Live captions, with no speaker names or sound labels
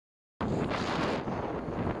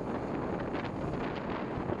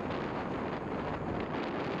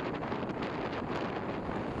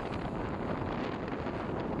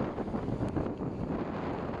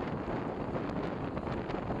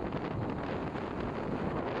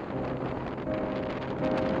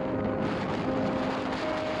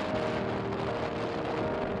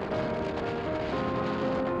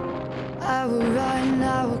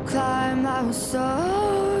climb, I will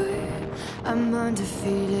soar. I'm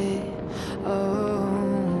undefeated, oh.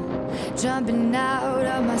 Jumping out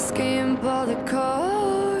of my skin, pull the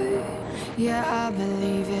cord. Yeah, I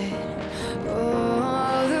believe it.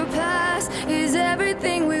 Oh, the past is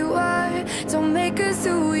everything we were. Don't make us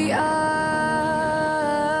who we are.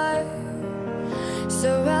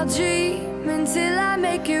 So I'll dream until I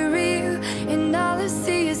make it real, and all I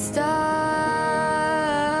see is stars.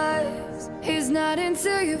 It's not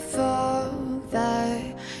until you fall that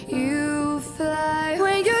you fly.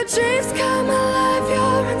 When your dreams come alive,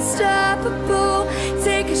 you're unstoppable.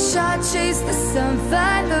 Take a shot, chase the sun,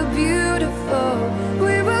 find the beautiful.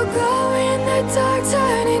 We will glow in the dark,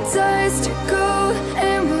 turning dust to gold,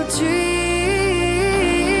 and we'll dream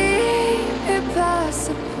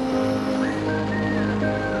impossible.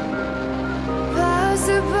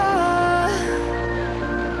 Possible.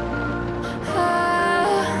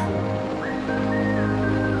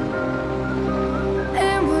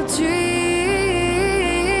 And we'll dream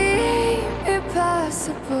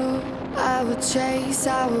impossible. I will chase,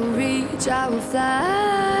 I will reach, I will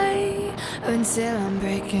fly until I'm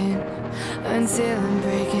breaking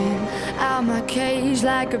out my cage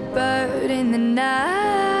like a bird in the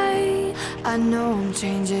night. I know I'm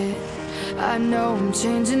changing, I know I'm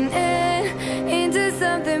changing it into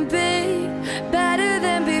something big, better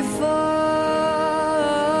than before.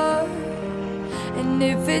 And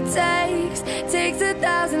if it takes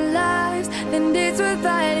 1,000 lives, then it's worth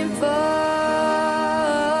fighting for.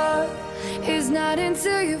 It's not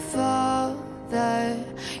until you fall that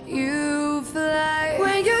you fly.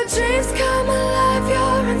 When your dreams come alive,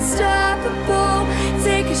 you're unstoppable.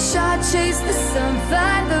 Take a shot, chase the sun,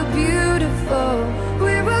 find the beautiful.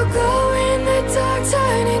 We will go in the dark,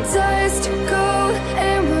 turning dust to gold,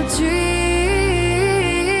 and we'll dream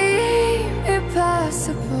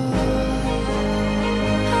impossible.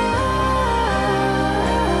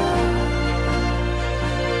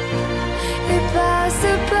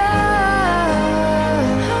 Impossible.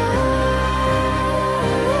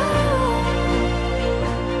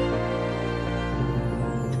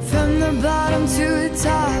 From the bottom to the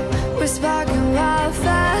top, we're sparking wild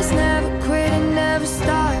fast. Never quit and never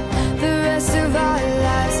stop the rest of our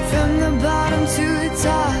lives. From the bottom to the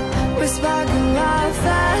top, we're sparking wild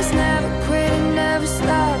fast. Never quit and never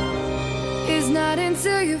stop. It's not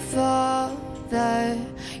until you fall that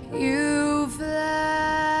you fly.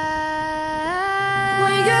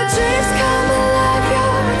 When your dreams come alive,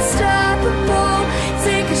 you're unstoppable.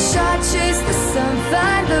 Take a shot, chase the sun,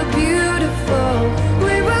 find the beautiful.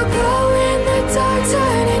 We will go in the dark,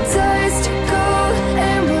 turning dust to gold,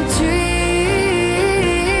 and we'll dream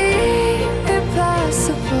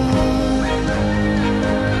impossible.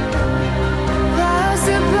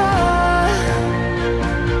 Possible.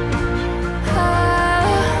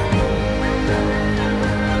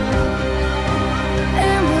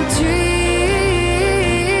 And we'll dream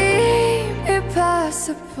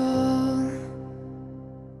impossible.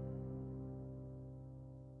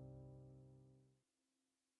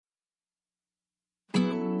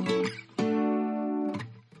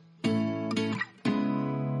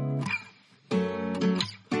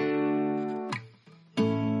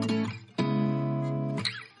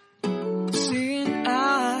 Seeing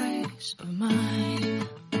eyes of mine,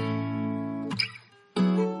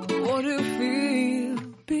 what do you feel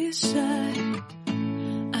beside?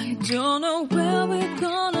 I don't know where we're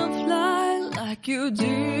gonna fly like you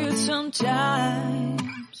did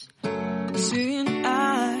sometimes. Seeing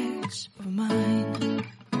eyes of mine.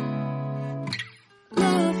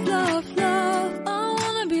 Love, love, love, I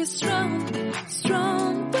wanna be strong,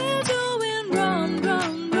 strong. We're doing wrong,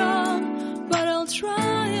 wrong, wrong, but I'll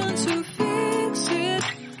try to fix it.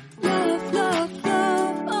 Love, love,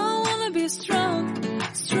 love, I wanna be strong,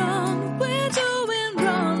 strong. We're doing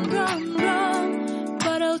wrong, wrong, wrong,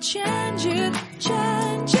 but I'll change it,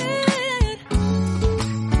 change it.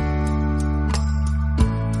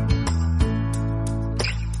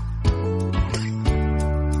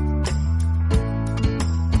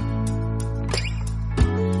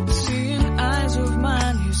 Seeing eyes of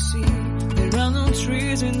mine, you see, there are no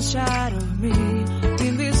trees inside of me.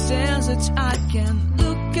 In this desert I can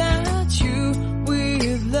look at you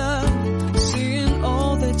with love. Seeing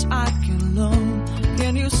all that I can learn.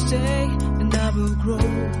 Can you stay and I will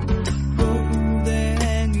grow?